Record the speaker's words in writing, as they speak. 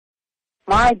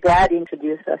My dad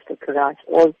introduced us to karate,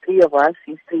 all three of us,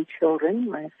 his three children,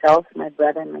 myself, my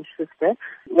brother, and my sister.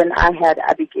 When I had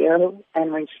Abigail,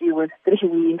 and when she was 3,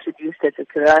 we introduced her to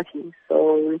karate.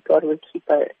 So we thought we'd keep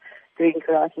her doing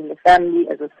karate in the family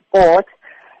as a sport.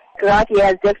 Karate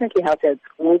has definitely helped her at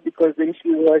school, because when she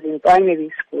was in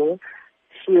primary school,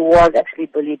 she was actually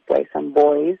bullied by some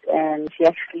boys, and she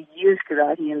actually used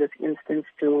karate in this instance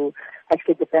to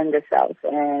actually defend herself.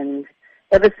 And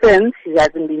ever since, she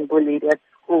hasn't been bullied at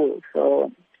school,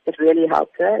 so it really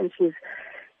helped her. And she's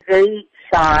very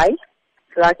shy.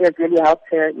 Karate has really helped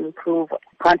her improve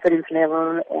confidence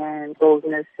level and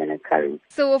boldness and her courage.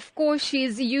 So, of course,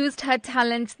 she's used her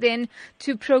talent then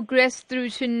to progress through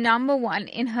to number 1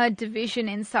 in her division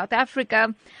in South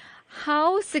Africa.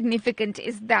 How significant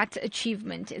is that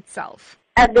achievement itself?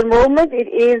 At the moment, it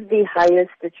is the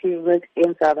highest achievement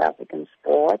in South African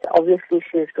sport. Obviously,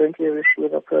 she is going to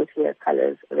receive a Croatia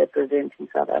colors representing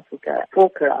South Africa for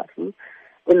karate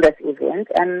in this event.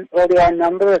 And there are a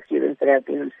number of students that have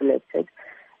been selected,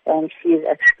 and she is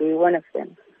actually one of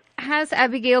them. Has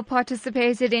Abigail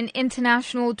participated in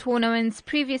international tournaments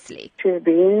previously? She's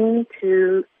been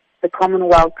to the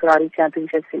Commonwealth Karate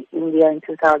Championships in India in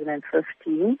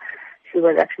 2015. She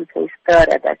was actually placed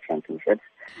 3rd at that championship.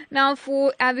 Now,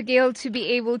 for Abigail to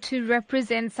be able to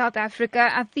represent South Africa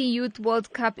at the Youth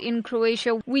World Cup in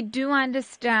Croatia, we do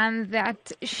understand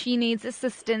that she needs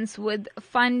assistance with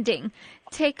funding.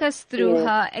 Take us through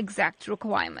her exact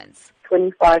requirements.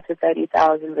 25 to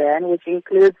 30,000 rand, which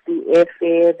includes the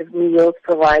airfare, the meals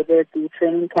provided, the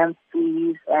training camp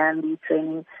fees, and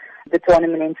the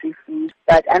tournament entry fees.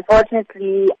 But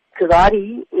unfortunately,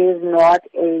 karate is not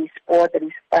a sport that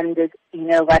is funded,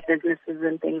 by businesses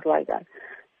and things like that.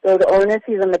 So the onus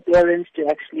is on the parents to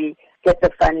actually get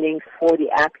the funding for the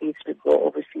athletes to go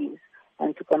overseas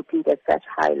and to compete at such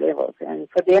high levels. And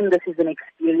for them, this is an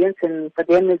experience, and for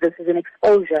them, this is an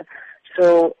exposure.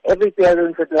 So every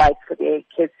parent would like for their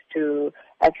kids to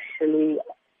actually,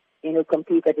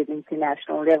 compete at an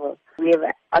international level. We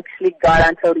have actually got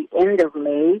until the end of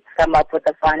May to come up with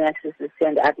the finances to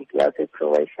send Abigail to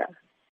Croatia.